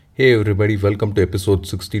Hey everybody, welcome to episode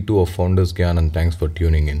 62 of Founders Gyan and thanks for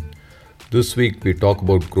tuning in. This week we talk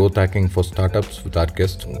about growth hacking for startups with our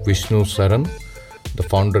guest Vishnu Saran, the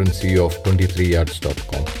founder and CEO of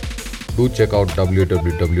 23yards.com. Do check out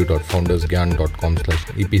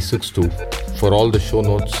www.foundersgyan.com/EP62 for all the show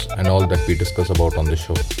notes and all that we discuss about on the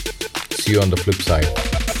show. See you on the flip side.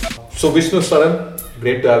 So Vishnu Saran,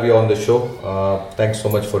 great to have you on the show. Thanks so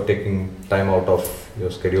much for taking time out of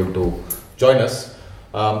your schedule to join us.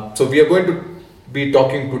 So we are going to be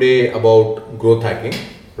talking today about growth hacking,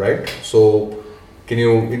 right? So can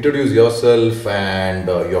you introduce yourself and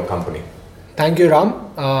your company? Thank you, Ram.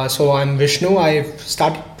 So I'm Vishnu. I've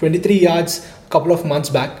started 23 Yards a couple of months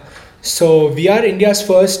back. So we are India's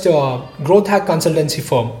first growth hack consultancy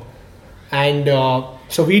firm. And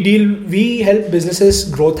so we help businesses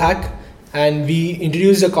growth hack, and we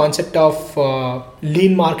introduce the concept of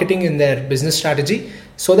lean marketing in their business strategy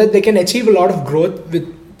so that they can achieve a lot of growth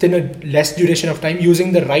within a less duration of time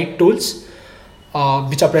using the right tools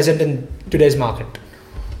which are present in today's market.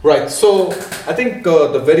 Right. So I think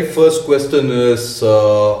the very first question is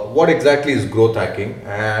what exactly is growth hacking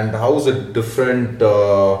and how is it different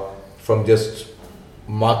from just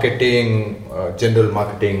marketing, general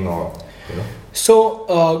marketing or, So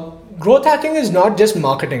growth hacking is not just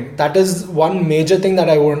marketing. That is one major thing that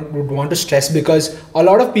I would want to stress, because a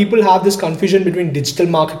lot of people have this confusion between digital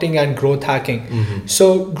marketing and growth hacking. Mm-hmm.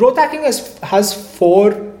 So growth hacking has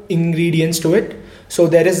four ingredients to it. So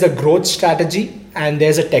there is the growth strategy, and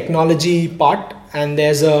there's a technology part, and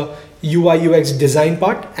there's a UI UX design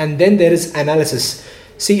part, and then there is analysis.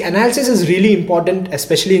 See, analysis is really important,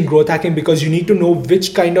 especially in growth hacking, because you need to know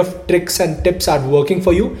which kind of tricks and tips are working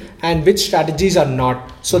for you and which strategies are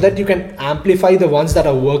not, so that you can amplify the ones that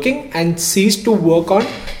are working and cease to work on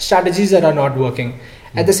strategies that are not working.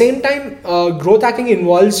 At the same time, growth hacking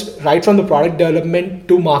involves right from the product development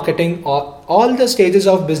to marketing, or all the stages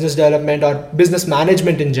of business development or business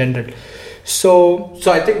management in general. So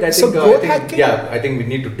I think growth hacking, I think we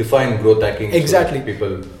need to define growth hacking exactly so that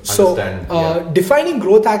people understand. Defining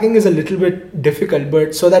growth hacking is a little bit difficult,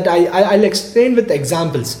 but so that I'll explain with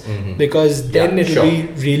examples, because then it'll be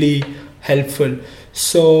really helpful.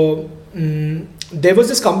 So there was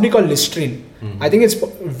this company called Listerine. I think it's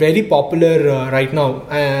very popular right now,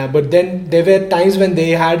 but then there were times when they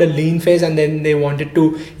had a lean phase and then they wanted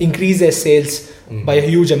to increase their sales by a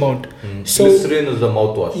huge amount. So Listerine is the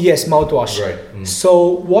mouthwash. Yes, mouthwash. Right.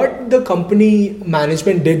 So what the company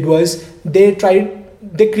management did was they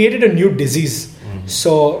created a new disease.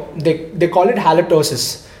 So they call it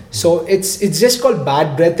halitosis. So it's just called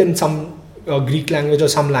bad breath in some Greek language or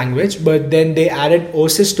some language, but then they added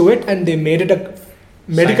osis to it and they made it a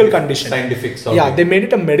medical condition. Scientific something. Yeah, they made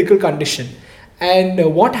it a medical condition. And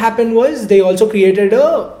what happened was they also created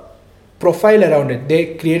a profile around it.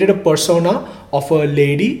 They created a persona of a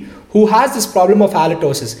lady who has this problem of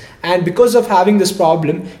halitosis, and because of having this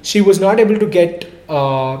problem, she was not able to get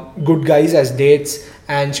good guys as dates,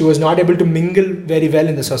 and she was not able to mingle very well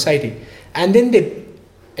in the society. And then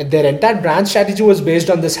their entire brand strategy was based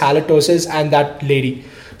on this halitosis and that lady.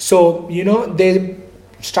 So they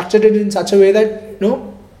structured it in such a way that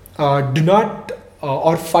do not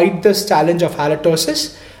or fight this challenge of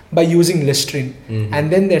halitosis by using Listerine. And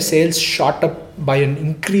then their sales shot up by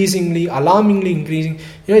an alarmingly increasing,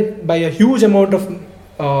 by a huge amount of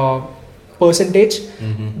percentage.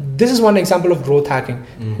 This is one example of growth hacking.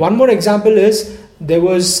 One more example is there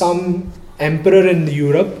was some emperor in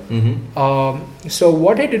Europe. So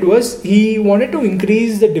what he did was he wanted to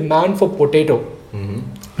increase the demand for potato.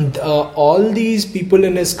 All these people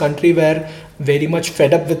in his country were very much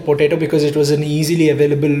fed up with potato because it was an easily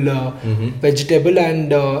available vegetable,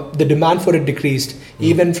 and the demand for it decreased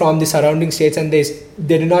even from the surrounding states, and they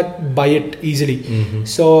did not buy it easily.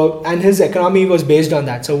 So, and his economy was based on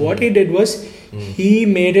that. So what he did was he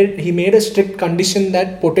made a strict condition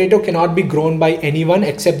that potato cannot be grown by anyone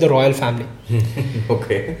except the royal family.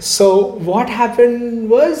 Okay. So what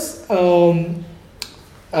happened was it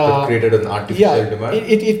created an artificial demand.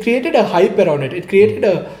 It created a hype around it. It created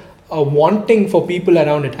a wanting for people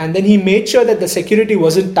around it, and then he made sure that the security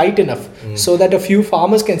wasn't tight enough so that a few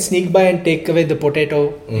farmers can sneak by and take away the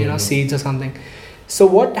potato seeds or something. So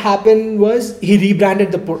what happened was he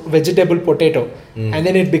rebranded the vegetable potato, and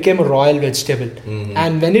then it became a royal vegetable.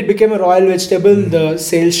 And when it became a royal vegetable, the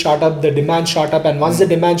sales shot up, the demand shot up, and once the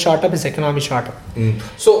demand shot up, his economy shot up.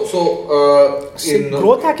 So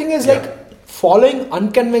growth hacking is like following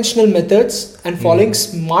unconventional methods and following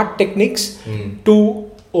smart techniques to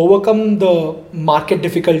overcome the market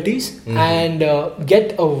difficulties and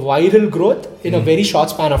get a viral growth in a very short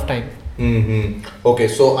span of time. Okay,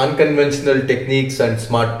 so unconventional techniques and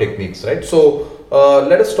smart techniques, right? So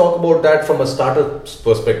let us talk about that from a startup's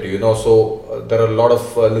perspective. So there are a lot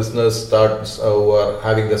of listeners starts who are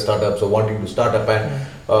having the startups or wanting to start up,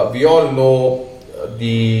 and we all know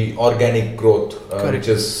the organic growth, which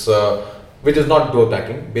is not growth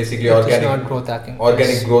hacking. Basically,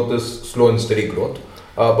 organic growth is slow and steady growth,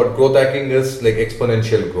 but growth hacking is like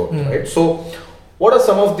exponential growth, right? So what are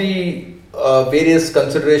some of the various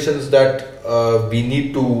considerations that we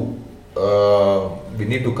need to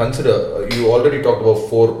consider? You already talked about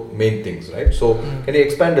 4 main things, right? So can you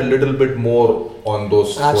expand a little bit more on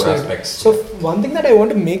those 4 aspects? So one thing that I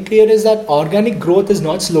want to make clear is that organic growth is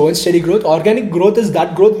not slow and steady growth. Organic growth is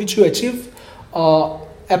that growth which you achieve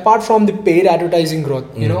apart from the paid advertising growth.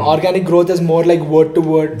 Organic growth is more like word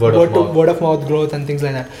of mouth growth and things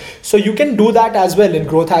like that. So you can do that as well in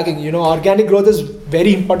growth hacking. Organic growth is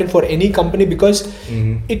very important for any company because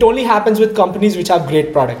it only happens with companies which have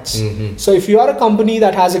great products. So if you are a company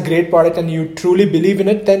that has a great product and you truly believe in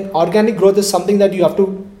it, then organic growth is something that you have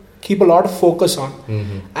to keep a lot of focus on,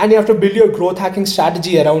 and you have to build your growth hacking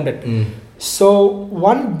strategy around it. So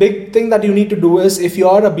one big thing that you need to do is, if you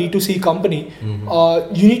are a B2C company,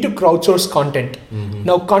 you need to crowdsource content.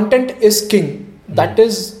 Now, content is king. That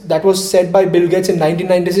was said by Bill Gates in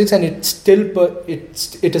 1996, and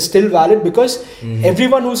it is still valid because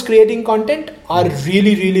everyone who's creating content are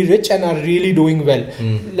really, really rich and are really doing well.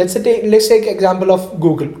 Let's take example of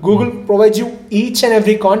Google. Google provides you each and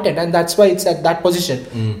every content, and that's why it's at that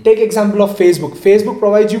position. Take example of Facebook. Facebook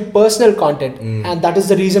provides you personal content, and that is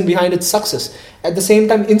the reason behind its success. At the same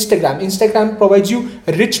time, Instagram provides you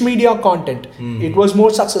rich media content. It was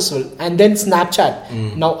more successful. And then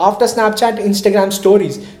Snapchat. Now after Snapchat, Instagram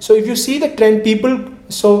stories. So if you see the trend, people,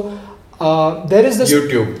 there is this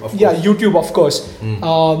YouTube, of course. Yeah, YouTube, of course.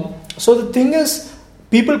 So the thing is,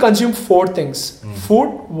 people consume 4 things: food,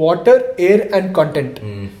 water, air, and content.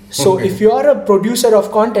 So if you are a producer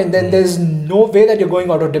of content, then there's no way that you're going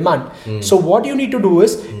out of demand. So what you need to do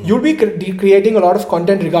is, you'll be creating a lot of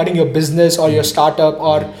content regarding your business or your startup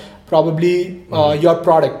or probably your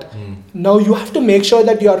product. Now you have to make sure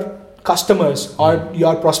that your customers or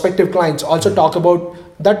your prospective clients also talk about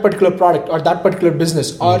that particular product or that particular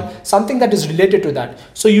business or something that is related to that.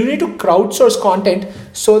 So you need to crowdsource content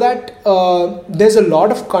so that there's a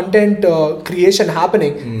lot of content creation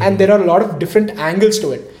happening, and there are a lot of different angles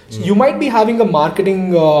to it. So you might be having a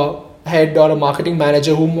marketing head or a marketing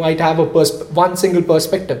manager who might have one single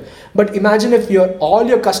perspective, but imagine if all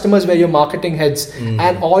your customers were your marketing heads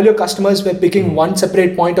and all your customers were picking one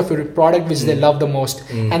separate point of your product which they love the most,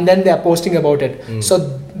 and then they are posting about it.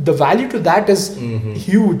 So the value to that is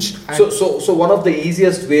huge. So one of the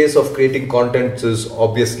easiest ways of creating content is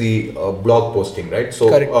obviously blog posting, right? So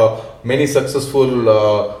many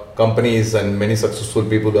successful companies and many successful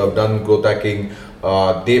people who have done growth hacking,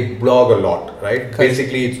 they blog a lot, right?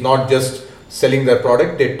 Basically, it's not just selling their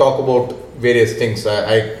product. They talk about various things.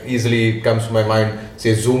 I easily comes to my mind,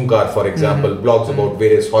 say Zoomcar, for example, blogs about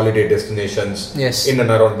various holiday destinations in and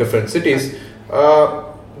around different cities.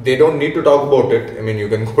 They don't need to talk about it. I mean, you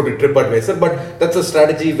can go to TripAdvisor, but that's a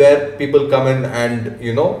strategy where people come in and,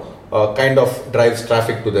 kind of drives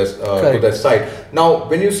traffic to their site. Now,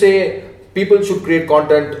 when you say people should create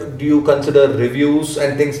content, do you consider reviews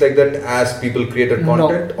and things like that as people created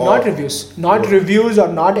content? No, not reviews. Not reviews or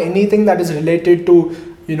not anything that is related to,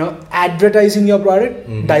 advertising your product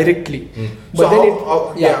directly. But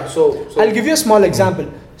I'll give you a small example.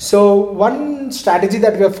 So one strategy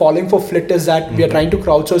that we are following for Flit is that we are trying to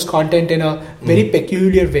crowdsource content in a very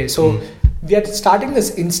peculiar way. So we are starting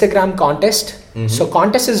this Instagram contest. So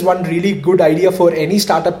contest is one really good idea for any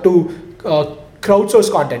startup to crowdsource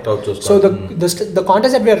content. So the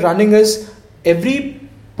contest that we are running is every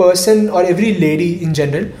person or every lady in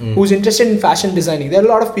general who's interested in fashion designing. There are a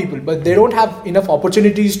lot of people, but they don't have enough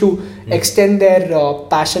opportunities to extend their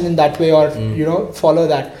passion in that way or follow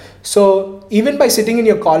that. So even by sitting in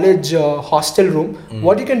your college hostel room,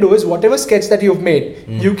 what you can do is whatever sketch that you've made,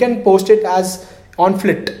 you can post it as on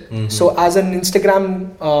Flit. So as an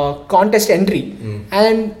Instagram contest entry,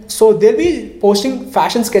 and so they'll be posting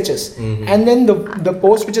fashion sketches, and then the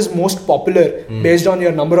post which is most popular based on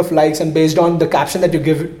your number of likes and based on the caption that you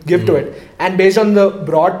give to it, and based on the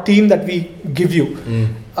broad theme that we give you.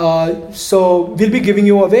 So we'll be giving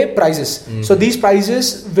you away prizes. So these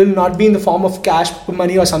prizes will not be in the form of cash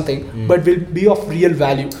money or something, but will be of real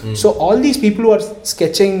value. So all these people who are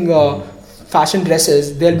sketching fashion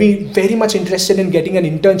dresses, they'll be very much interested in getting an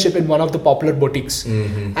internship in one of the popular boutiques.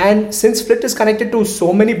 And since Flit is connected to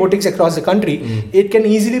so many boutiques across the country, it can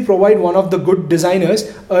easily provide one of the good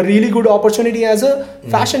designers a really good opportunity as a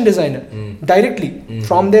fashion designer directly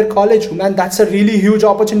from their college room. And that's a really huge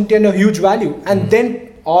opportunity and a huge value. And then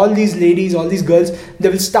all these ladies, all these girls, they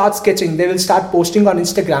will start sketching, they will start posting on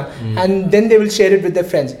Instagram, and then they will share it with their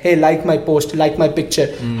friends. Hey, like my post, like my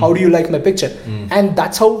picture. How do you like my picture? And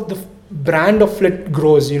that's how the brand of Flit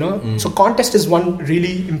grows, So contest is one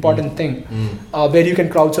really important thing where you can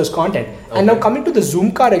crowdsource content. Okay. And now coming to the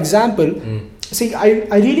Zoomcar example, see,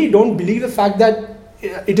 I really don't believe the fact that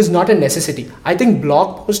it is not a necessity. I think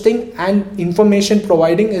blog posting and information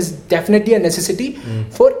providing is definitely a necessity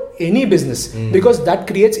for any business because that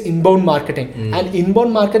creates inbound marketing. And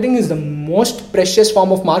inbound marketing is the most precious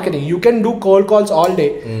form of marketing. You can do cold calls all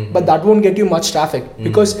day, but that won't get you much traffic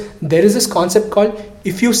because there is this concept called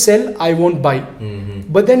if you sell, I won't buy.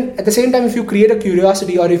 But then at the same time, if you create a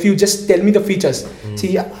curiosity or if you just tell me the features,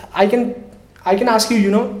 see, I can ask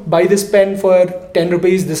you, buy this pen for 10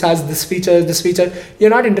 rupees, this has this feature,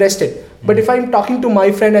 you're not interested. But if I'm talking to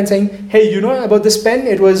my friend and saying, hey, about this pen,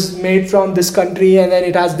 it was made from this country and then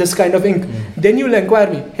it has this kind of ink, then you'll inquire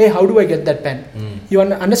me, hey, how do I get that pen? You are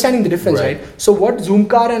understanding the difference, right? So what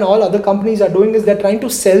Zoomcar and all other companies are doing is they're trying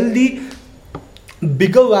to sell the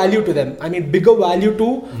bigger value to them. I mean, bigger value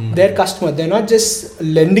to their customer. They're not just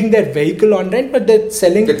lending their vehicle on rent, but they're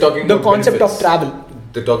selling the concept benefits. Of travel.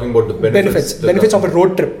 They're talking about the benefits of a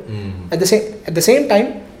road trip. At the same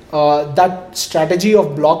time, that strategy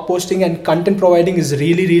of blog posting and content providing is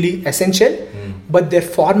really, really essential, but their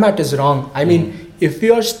format is wrong. I mean, if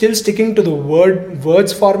you are still sticking to the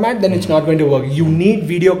words format, then it's not going to work. You need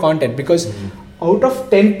video content because out of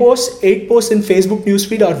 10 posts, 8 posts in Facebook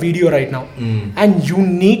newsfeed are video right now. And you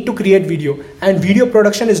need to create video. And video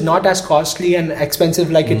production is not as costly and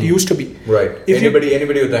expensive like it used to be. Right. Anybody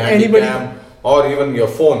with a handy-cam or even your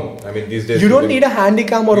phone. I mean, these days you don't need a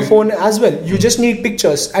handy-cam or a phone as well. You just need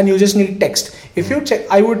pictures and you just need text. If you check,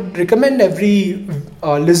 I would recommend every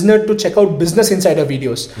listener to check out Business Insider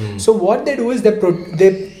videos. So what they do is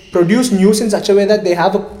they produce news in such a way that they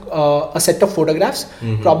have a set of photographs,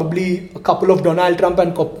 probably a couple of Donald Trump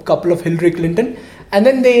and couple of Hillary Clinton, and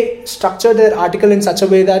then they structure their article in such a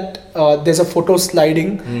way that there's a photo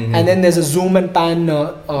sliding, and then there's a zoom and pan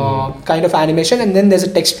kind of animation, and then there's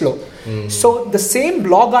a text flow. So the same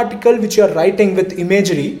blog article which you're writing with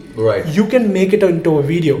imagery, you can make it into a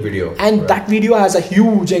video. And that video has a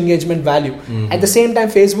huge engagement value. At the same time,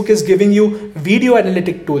 Facebook is giving you video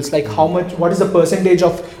analytic tools like what is the percentage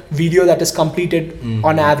of video that is completed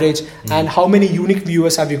on average, and how many unique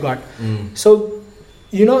viewers have you got. So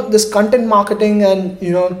this content marketing and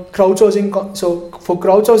crowdsourcing. So for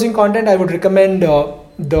crowdsourcing content, I would recommend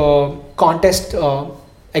the contest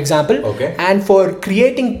example. Okay. And for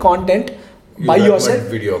creating content by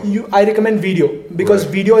yourself, I recommend video because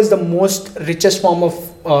video is the most richest form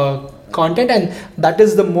of content, and that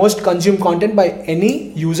is the most consumed content by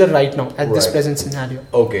any user right now at this present scenario.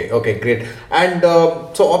 Okay, great. And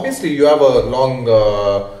so obviously you have a long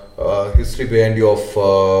history behind you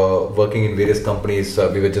of working in various companies.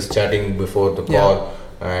 We were just chatting before the call,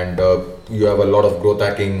 and you have a lot of growth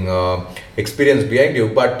hacking experience behind you.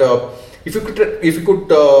 But if you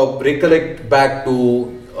could recollect back to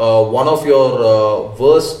one of your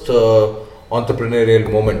worst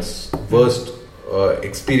entrepreneurial moments, worst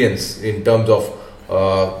experience in terms of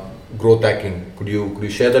growth hacking, could you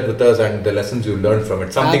share that with us and the lessons you learned from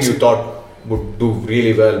it? Something you thought would do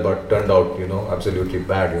really well but turned out absolutely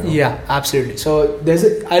bad. Yeah, absolutely. So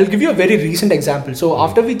I'll give you a very recent example. So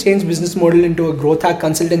after we changed business model into a growth hack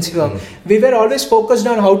consultancy firm, we were always focused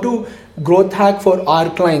on how to growth hack for our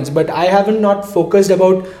clients, but I haven't not focused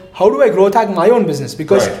about how do I growth hack my own business,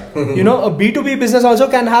 because a B2B business also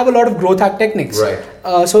can have a lot of growth hack techniques.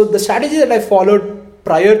 So the strategy that I followed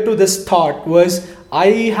prior to this thought was I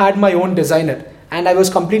had my own designer and I was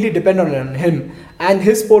completely dependent on him, and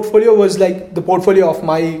his portfolio was like the portfolio of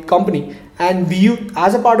my company. And we,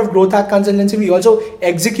 as a part of growth hack consultancy, we also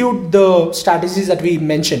execute the strategies that we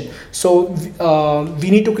mentioned. So we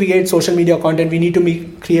need to create social media content, we need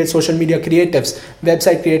to create social media creatives,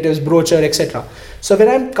 website creatives, brochure, etc. So when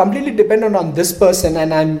I'm completely dependent on this person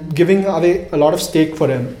and I'm giving away a lot of stake for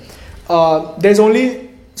him, there's only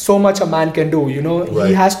so much a man can do.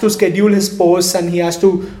 He has to schedule his posts and he has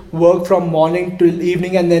to work from morning till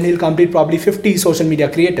evening, and then he'll complete probably 50 social media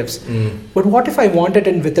creatives. But what if I want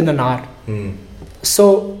it within an hour?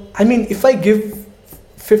 So I mean, if I give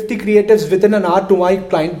 50 creatives within an hour to my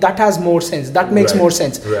client, that has more sense, that makes more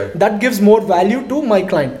sense, that gives more value to my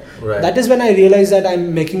client. Right. That is when I realized that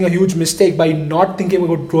I'm making a huge mistake by not thinking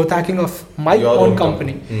about growth hacking of my Your own own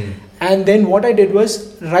company. company. And then what I did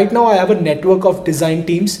was, right now I have a network of design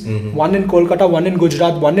teams, one in Kolkata, one in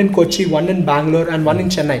Gujarat, one in Kochi, one in Bangalore, and one in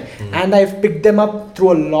Chennai. And I've picked them up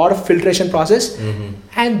through a lot of filtration process.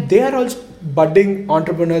 And they are also budding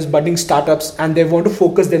entrepreneurs, budding startups, and they want to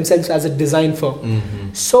focus themselves as a design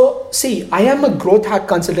firm. So see, I am a growth hack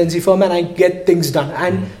consultancy firm and I get things done.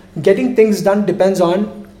 And getting things done depends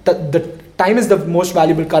on the time is the most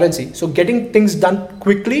valuable currency. So getting things done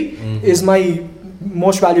quickly is my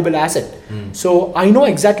most valuable asset. So I know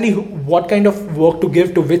exactly what kind of work to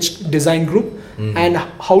give to which design group and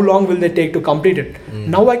how long will they take to complete it.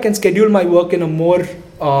 Now I can schedule my work in a more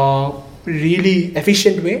really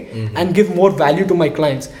efficient way and give more value to my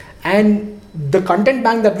clients. And the content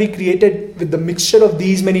bank that we created with the mixture of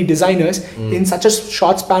these many designers in such a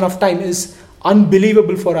short span of time is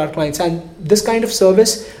unbelievable for our clients, and this kind of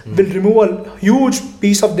service will remove a huge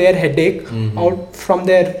piece of their headache out from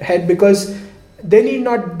their head, because they need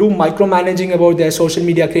not do micromanaging about their social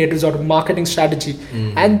media creators or marketing strategy,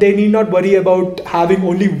 and they need not worry about having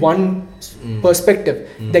only one perspective.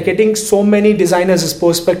 They're getting so many designers' as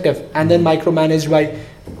perspective and then micromanaged by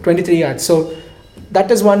 23 ads. So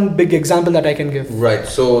that is one big example that I can give. Right.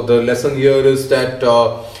 So the lesson here is that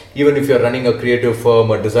even if you're running a creative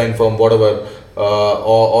firm, a design firm, whatever,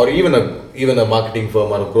 or even a marketing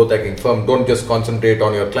firm or a growth hacking firm, don't just concentrate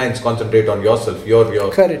on your clients. Concentrate on yourself. You're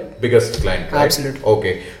your Correct. biggest client. Right? Absolutely.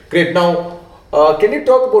 Okay. Great. Now, can you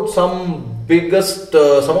talk about some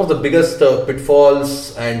of the biggest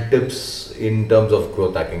pitfalls and tips in terms of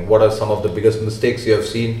growth hacking? What are some of the biggest mistakes you have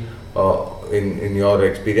seen in your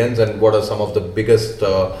experience, and what are some of the biggest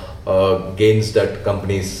gains that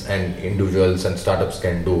companies and individuals and startups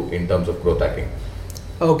can do in terms of growth hacking?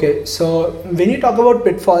 Okay, so when you talk about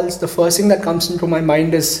pitfalls, the first thing that comes into my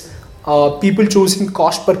mind is people choosing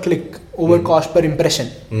cost per click over cost per impression.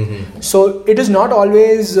 So it is not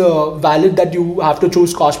always valid that you have to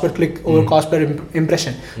choose cost per click over cost per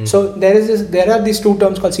impression. So there are these two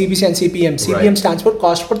terms called CPC and CPM. CPM stands for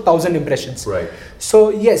cost per 1,000 impressions. Right. So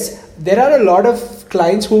yes, there are a lot of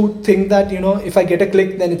clients who think that, if I get a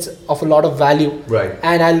click, then it's of a lot of value. Right.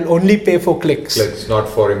 And I'll only pay for clicks. Clicks, not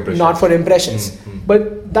for impressions. Not for impressions.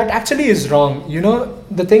 But that actually is wrong.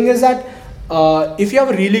 The thing is that if you have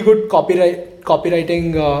a really good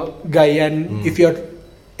copywriting guy, and if your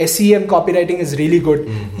SEM copywriting is really good,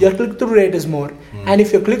 your click-through rate is more. And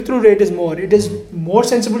if your click-through rate is more, it is more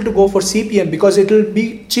sensible to go for CPM, because it will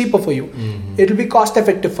be cheaper for you. It will be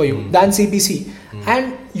cost-effective for you than CPC.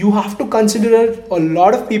 And you have to consider a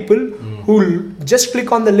lot of people who just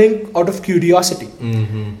click on the link out of curiosity.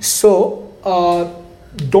 So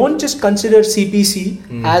don't just consider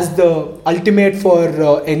CPC as the ultimate for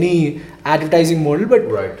any advertising model,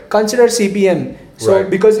 but consider CPM. So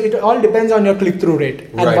because it all depends on your click-through rate,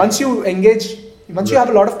 and once you engage, once you have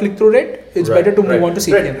a lot of click-through rate, it's better to move on to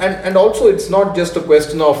CPM. And also, it's not just a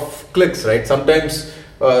question of clicks, right? Sometimes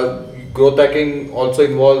growth hacking also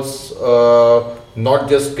involves not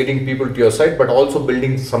just getting people to your site, but also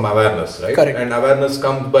building some awareness, right? Correct. And awareness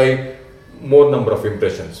comes by more number of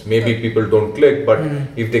impressions. Maybe people don't click, but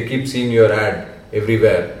if they keep seeing your ad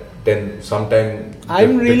everywhere, then sometime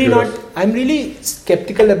I'm really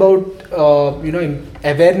skeptical about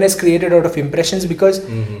awareness created out of impressions, because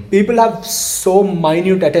people have so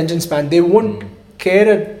minute attention span. They won't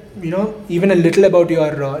care even a little about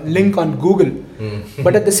your link on Google.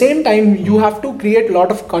 But at the same time, you have to create a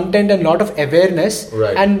lot of content and a lot of awareness,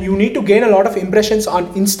 and you need to gain a lot of impressions on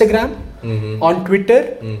Instagram, on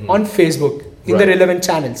Twitter, on Facebook, in the relevant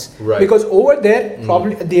channels. Because over there,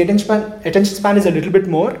 probably the attention span is a little bit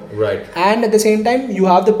more. And at the same time, you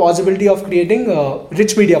have the possibility of creating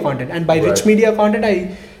rich media content. And by rich media content,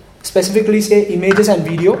 I specifically say images and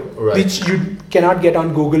video, which you cannot get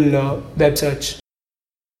on Google web search.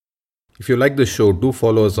 If you like this show, do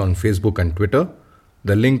follow us on Facebook and Twitter.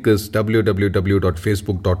 The link is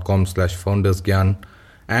www.facebook.com/foundersgyan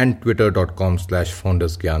and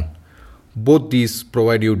twitter.com/foundersgyan. Both these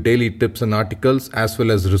provide you daily tips and articles as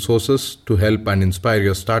well as resources to help and inspire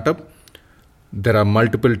your startup. There are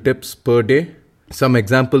multiple tips per day. Some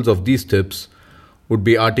examples of these tips would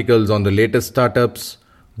be articles on the latest startups,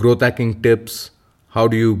 growth hacking tips, how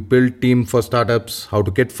do you build team for startups, how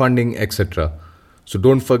to get funding, etc. So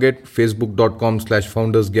don't forget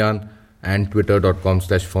facebook.com/foundersgyan and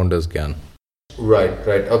twitter.com/foundersgyan. Right.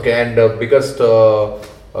 Okay. And biggest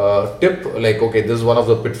tip, this is one of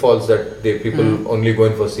the pitfalls that people only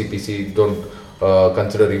going for CPC, don't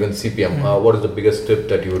consider even CPM. What is the biggest tip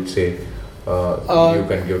that you would say you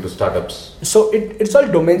can give to startups? So it's all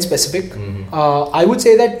domain specific. I would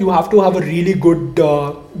say that you have to have a really good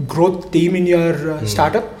growth team in your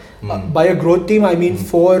startup. By a growth team, I mean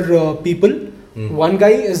 4 people. One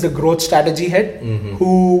guy is the growth strategy head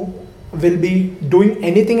who will be doing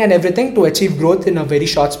anything and everything to achieve growth in a very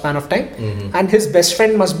short span of time. And his best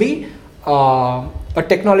friend must be a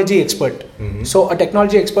technology expert. So a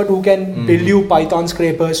technology expert who can build you Python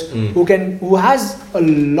scrapers, who has a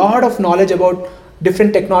lot of knowledge about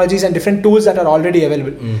different technologies and different tools that are already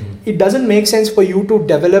available. It doesn't make sense for you to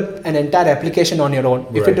develop an entire application on your own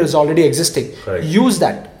if it is already existing. Use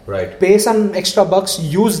that. Pay some extra bucks,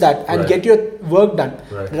 use that and get your work done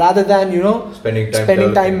rather than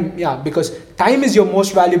spending time. Because time is your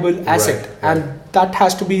most valuable asset and that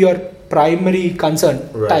has to be your primary concern.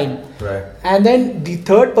 Time. And then the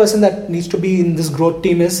third person that needs to be in this growth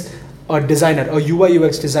team is a designer, a UI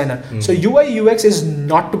UX designer. So UI UX is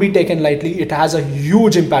not to be taken lightly. It has a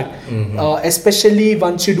huge impact, especially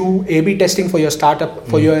once you do A/B testing for your startup,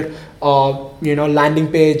 for your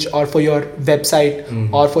landing page or for your website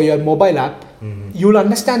or for your mobile app. You'll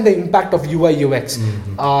understand the impact of UI UX.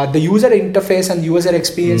 The user interface and user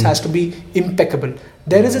experience has to be impeccable.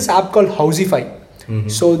 There is this app called Housify.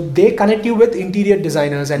 So they connect you with interior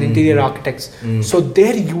designers and interior architects. So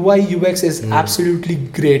their UI UX is absolutely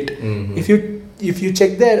great. If you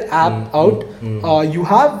check their app out, you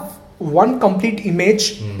have one complete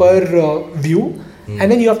image per view, and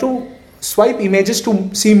then you have to swipe images to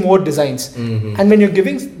see more designs. And when you're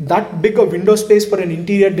giving that big a window space for an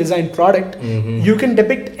interior design product, you can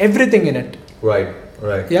depict everything in it.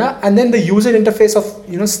 Yeah, and then the user interface of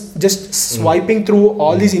just swiping through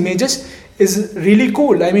all these images is really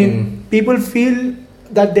cool. I mean, people feel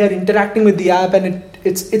that they are interacting with the app, and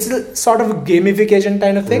it's a sort of a gamification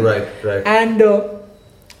kind of thing. And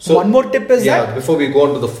so one more tip is that before we go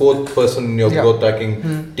on to the fourth person in your growth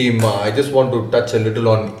hacking team, I just want to touch a little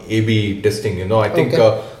on A/B testing. I think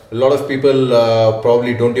a lot of people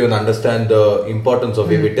probably don't even understand the importance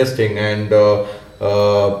of A/B testing and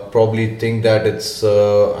probably think that it's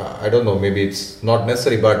I don't know, maybe it's not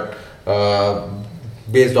necessary, but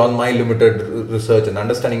based on my limited research and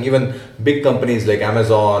understanding, even big companies like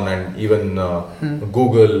Amazon and even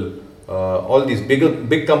Google, all these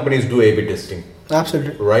big companies do A/B testing.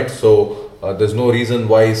 Absolutely. Right. So there's no reason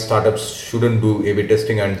why startups shouldn't do A/B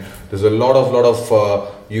testing, and there's a lot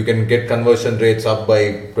of you can get conversion rates up by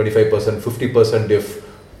 25%, 50% if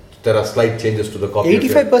there are slight changes to the copy.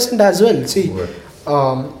 85% as well. See,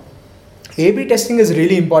 A/B testing is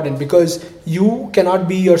really important because you cannot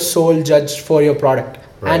be your sole judge for your product.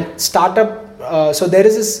 And startup, so there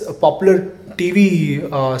is this popular TV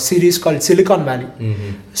series called Silicon Valley.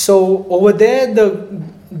 So over there,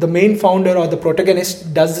 the main founder or the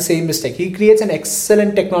protagonist does the same mistake. He creates an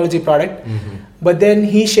excellent technology product, but then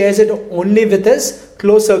he shares it only with his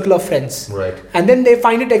close circle of friends. And then they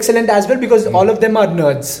find it excellent as well because all of them are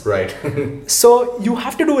nerds. So you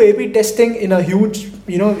have to do A/B testing in a huge,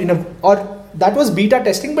 or that was beta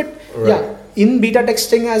testing, but in beta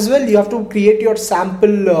testing as well, you have to create your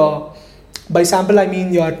sample. By sample, I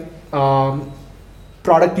mean your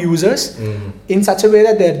product users in such a way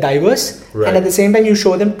that they're diverse, and at the same time you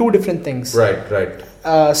show them 2 different things.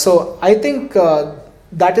 So I think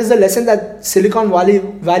that is the lesson that Silicon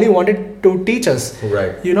Valley wanted to teach us.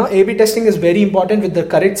 A/B testing is very important with the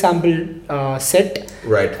correct sample set.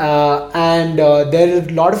 And there are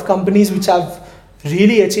a lot of companies which have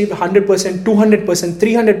really achieved 100%, 200%,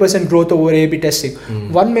 300% growth over A/B testing.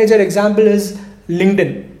 One major example is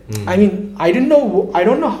LinkedIn. I mean, I don't know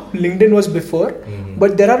how LinkedIn was before,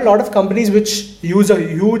 but there are a lot of companies which use a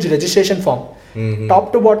huge registration form.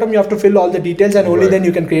 Top to bottom, you have to fill all the details, and only then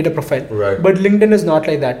you can create a profile. But LinkedIn is not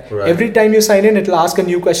like that. Every time you sign in, it will ask a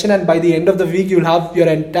new question, and by the end of the week, you'll have your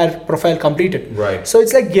entire profile completed. So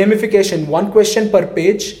it's like gamification. 1 question per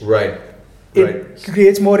page. It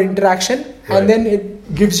creates more interaction, and then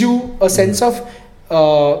it gives you a sense of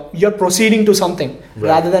you're proceeding to something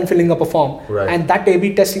rather than filling up a form. And that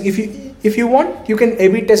A/B testing, if you want, you can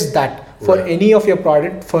A/B test that for any of your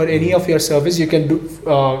product, for any of your service. You can do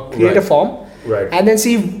create a form and then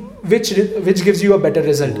see which gives you a better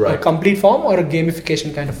result, a complete form or a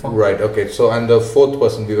gamification kind of form. Okay. So, and the fourth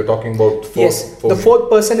person we were talking about. The fourth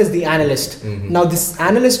person is the analyst. Now this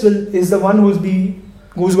analyst is the one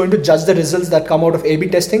who's going to judge the results that come out of A/B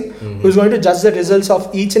testing, who's going to judge the results of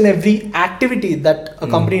each and every activity that a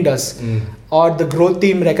company does or the growth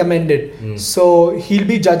team recommended. So he'll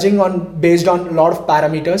be judging based on a lot of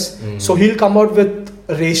parameters. So he'll come out with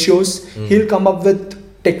ratios, he'll come up with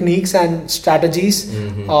techniques and strategies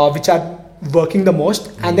which are working the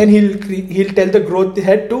most, and then he'll tell the growth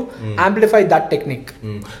head to amplify that technique.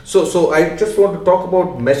 So I just want to talk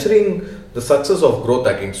about measuring the success of growth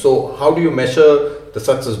hacking. So how do you measure the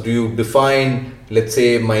success? Do you define, let's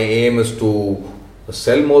say my aim is to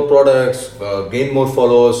sell more products, gain more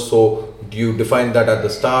followers, so do you define that at the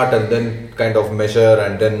start and then kind of measure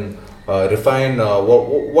and then refine?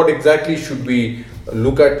 What exactly should we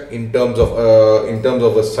look at in terms of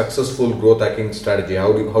a successful growth hacking strategy?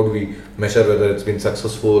 How do we measure whether it's been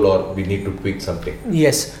successful or we need to tweak something?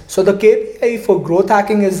 Yes. So the KPI for growth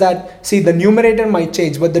hacking is that, see, the numerator might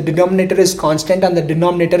change, but the denominator is constant, and the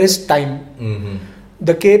denominator is time.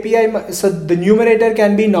 The KPI, so the numerator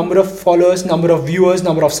can be number of followers, number of viewers,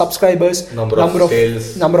 number of subscribers, number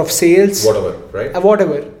of sales, whatever, right?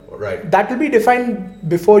 Whatever. Right. That will be defined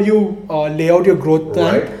before you lay out your growth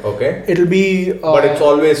plan. Right. Okay. It'll be. But it's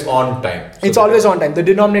always on time. So it's always on time. The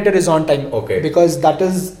denominator is on time. Okay. Because that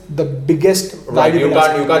is the biggest right. value.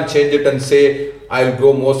 You can't change it and say I'll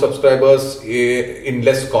grow more subscribers in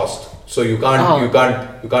less cost. So you can't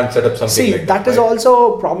set up something. See, like that is right?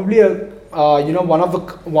 also probably a one of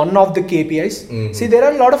the KPIs. See, there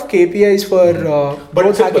are a lot of KPIs for but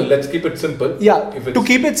it's simple. hacking. Let's keep it simple. Yeah, to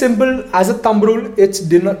keep it simple, as a thumb rule, it's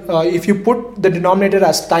if you put the denominator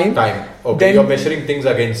as time. Okay, then you're measuring things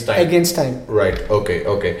against time. Against time. Right.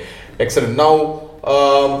 Okay. Excellent. Now,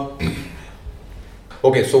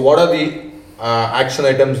 okay. So, what are the action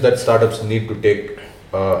items that startups need to take?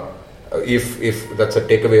 If that's a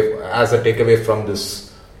takeaway from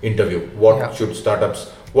this interview, what should startups?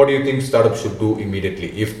 What do you think startups should do immediately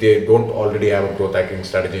if they don't already have a growth hacking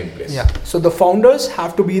strategy in place? Yeah. So the founders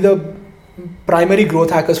have to be the primary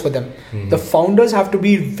growth hackers for them. The founders have to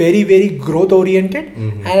be very, very growth oriented,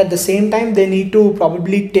 and at the same time they need to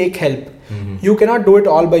probably take help. You cannot do it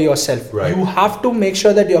all by yourself. Right. You have to make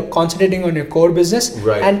sure that you're concentrating on your core business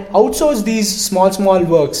and outsource these small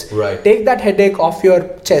works. Right. Take that headache off your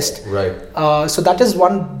chest. Right. So that is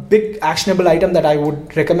one big actionable item that I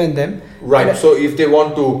would recommend them. Right. So if they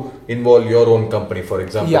want to involve your own company, for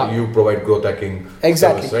example, you provide growth hacking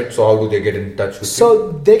service, right? So how do they get in touch with you?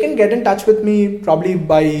 So they can get in touch with me probably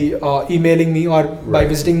by emailing me or by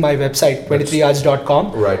visiting my website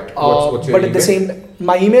 23yards.com. Right. What's your email?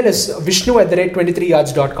 My email is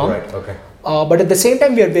vishnu@23yards.com. Right. Okay. But at the same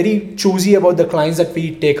time, we are very choosy about the clients that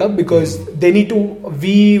we take up because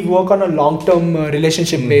we work on a long-term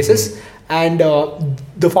relationship basis, and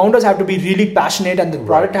the founders have to be really passionate, and the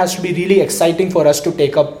product has to be really exciting for us to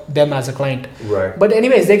take up them as a client. Right. But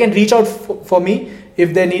anyways, they can reach out for me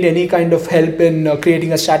if they need any kind of help in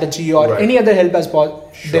creating a strategy or any other help as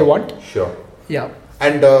they want. Sure. Yeah.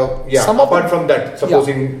 And apart from that,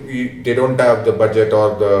 supposing they don't have the budget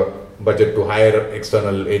or the budget to hire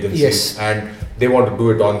external agencies and they want to do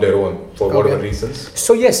it on their own for whatever reasons.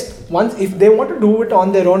 So yes, if they want to do it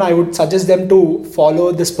on their own, I would suggest them to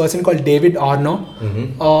follow this person called David Arno.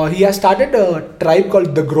 He has started a tribe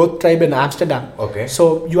called the Growth Tribe in Amsterdam. Okay.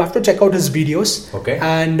 So you have to check out his videos. Okay.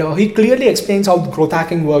 And he clearly explains how growth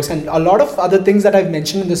hacking works, and a lot of other things that I've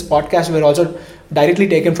mentioned in this podcast were also directly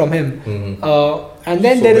taken from him. And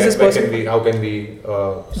then there is this person. How can we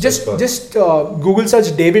just Google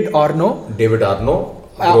search David Arno. David Arno.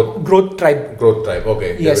 Growth Tribe. Growth Tribe.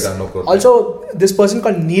 Okay. Yes. David Arno, Growth also, this person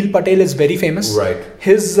called Neil Patel is very famous. Right.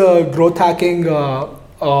 His growth hacking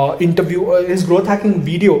his growth hacking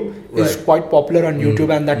video is quite popular on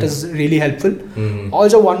YouTube, and that is really helpful.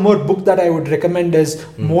 Also, one more book that I would recommend is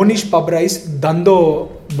Monish Pabrai's Dhando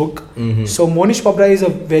book. So Monish Pabrai is a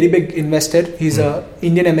very big investor. He's a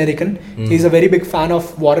Indian American. He's a very big fan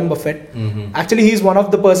of Warren Buffett. Actually, he's one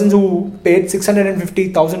of the persons who paid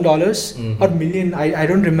 $650,000 or million, I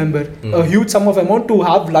don't remember, a huge sum of amount to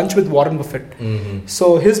have lunch with Warren Buffett.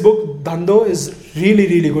 So his book Dhando is really,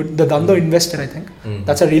 really good. The Dhando Investor, I think.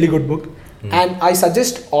 That's a really good book. And I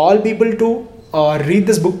suggest all people to read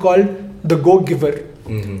this book called The Go Giver.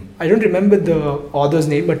 I don't remember the author's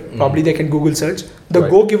name, but probably they can Google search. The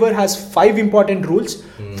Go Giver has 5 important rules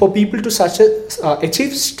for people to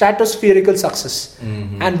achieve stratospherical success.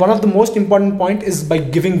 And one of the most important point is by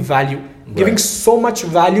giving value. Giving so much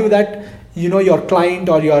value that your client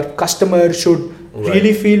or your customer should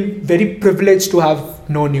really feel very privileged to have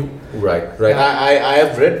known you. Right. I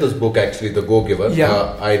have read this book actually, The Go Giver.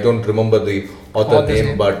 I don't remember the author's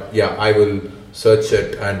name, but I will search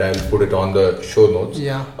it and I'll put it on the show notes.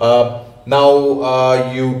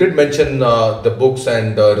 Now, you did mention the books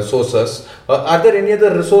and resources. Are there any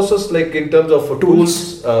other resources like in terms of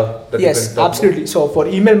tools that Yes, you can talk absolutely. So for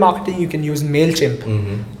email marketing, you can use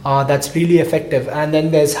MailChimp. That's really effective. And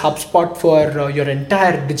then there's HubSpot for your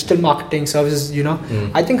entire digital marketing services.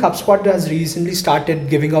 I think HubSpot has recently started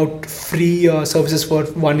giving out free services for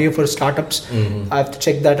 1 year for startups. I have to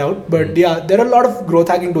check that out. But yeah, there are a lot of growth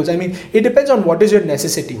hacking tools. I mean, it depends on what is your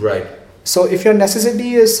necessity. Right. So if your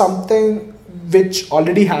necessity is something which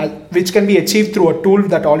can be achieved through a tool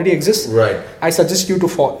that already exists, Right. I suggest you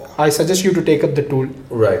to take up the tool.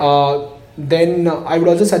 Right. Then I would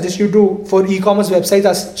also suggest you to, for e-commerce websites,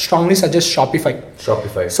 I strongly suggest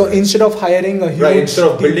Shopify. So instead of hiring a huge instead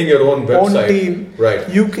of building your own website, team, right,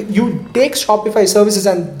 you take Shopify services,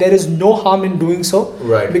 and there is no harm in doing so,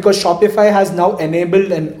 right, because Shopify has now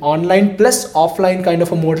enabled an online plus offline kind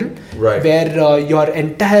of a model, right, where your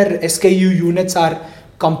entire SKU units are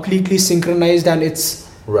completely synchronized and it's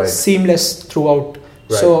right, seamless throughout.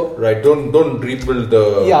 Right, so right, don't rebuild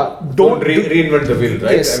the don't reinvent the wheel,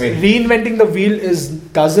 right? Yes, reinventing the wheel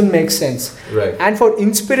doesn't make sense. Right. And for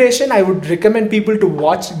inspiration, I would recommend people to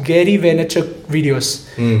watch Gary Vaynerchuk videos.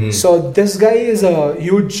 So this guy is a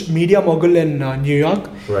huge media mogul in New York.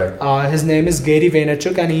 Right. His name is Gary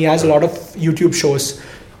Vaynerchuk, and he has a lot of YouTube shows.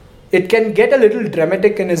 It can get a little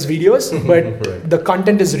dramatic in his videos, but right, the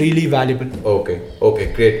content is really valuable. Okay,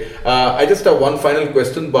 great. I just have one final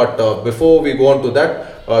question, but before we go on to that,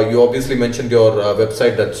 you obviously mentioned your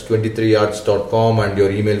website, that's 23yards.com, and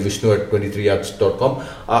your email vishnu@23yards.com.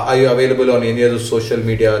 Are you available on any other social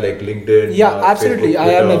media like LinkedIn? Yeah, absolutely. Facebook,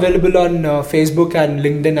 I am available on Facebook and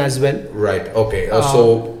LinkedIn as well. Right, okay.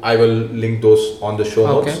 So I will link those on the show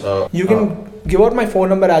notes. You can give out my phone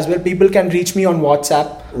number as well. People can reach me on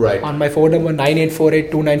WhatsApp. Right. On my phone number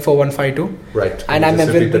 9848294152. Right. And I'm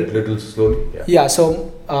available. Repeat that little slowly. Yeah. So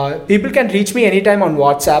people can reach me anytime on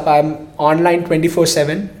WhatsApp. I'm online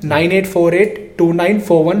 24/7.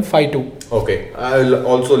 9848294152. Okay. I'll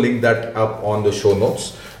also link that up on the show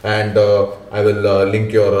notes, and I will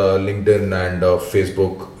link your LinkedIn and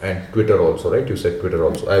Facebook and Twitter also. Right? You said Twitter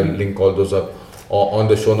also. I will link all those up on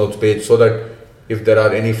the show notes page, so that if there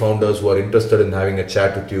are any founders who are interested in having a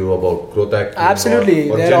chat with you about growth hacking, absolutely,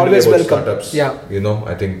 or they're always welcome. Startups, yeah,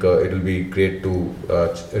 I think it will be great to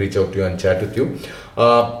reach out to you and chat with you.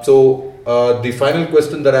 The final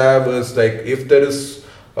question that I have is, like, if there is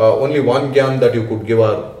only one gyan that you could give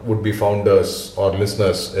our would-be founders or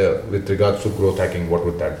listeners with regards to growth hacking, what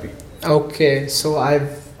would that be? Okay, so I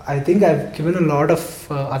think I've given a lot of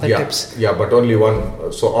other tips. Yeah, but only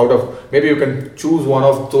one. So out of, maybe you can choose one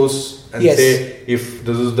of those and say if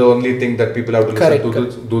this is the only thing that people have to listen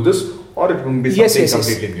to do this, or it will be something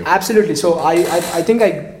completely new. Absolutely. So I think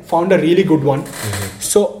I found a really good one.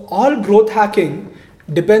 So all growth hacking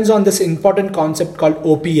depends on this important concept called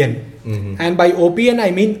OPN. And by OPN,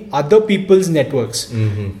 I mean other people's networks.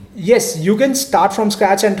 Yes, you can start from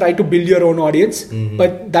scratch and try to build your own audience,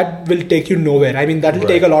 but that will take you nowhere. I mean, that will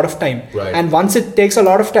take a lot of time. Right. And once it takes a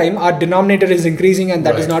lot of time, our denominator is increasing, and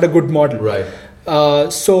that is not a good model. Right.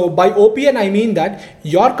 So by OPN, I mean that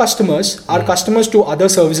your customers are customers to other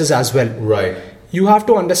services as well. Right. You have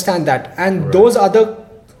to understand that. And those other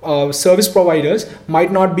service providers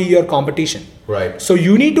might not be your competition. Right. So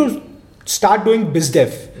you need to start doing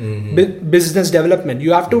business development.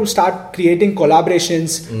 You have to start creating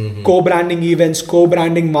collaborations, co-branding events,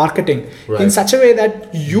 co-branding marketing in such a way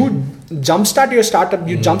that you jumpstart your startup,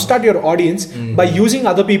 you jumpstart your audience by using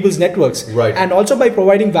other people's networks, and also by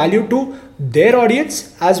providing value to their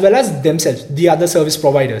audience as well as themselves, the other service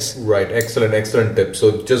providers. Right. Excellent tip.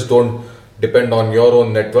 So just don't depend on your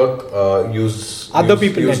own network. Use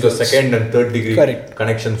the second and third degree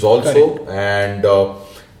connections also. And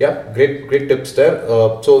great tips there.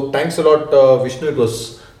 So thanks a lot, Vishnu. It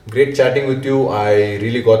was great chatting with you. I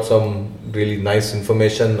really got some really nice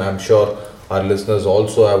information. I'm sure our listeners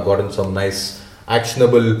also have gotten some nice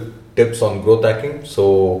actionable tips on growth hacking.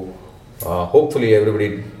 So hopefully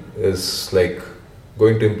everybody is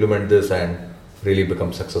going to implement this and really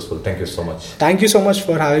become successful. Thank you so much. Thank you so much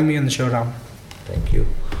for having me on the show, Ram. Thank you.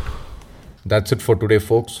 That's it for today,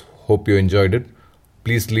 folks. Hope you enjoyed it.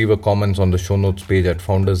 Please leave a comments on the show notes page at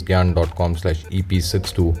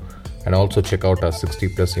foundersgyan.com/EP62, and also check out our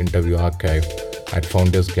 60+ interview archive at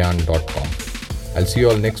foundersgyan.com. I'll see you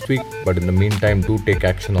all next week, but in the meantime, do take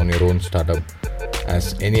action on your own startup,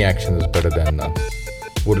 as any action is better than none.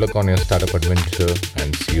 Good luck on your startup adventure,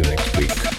 and see you next week.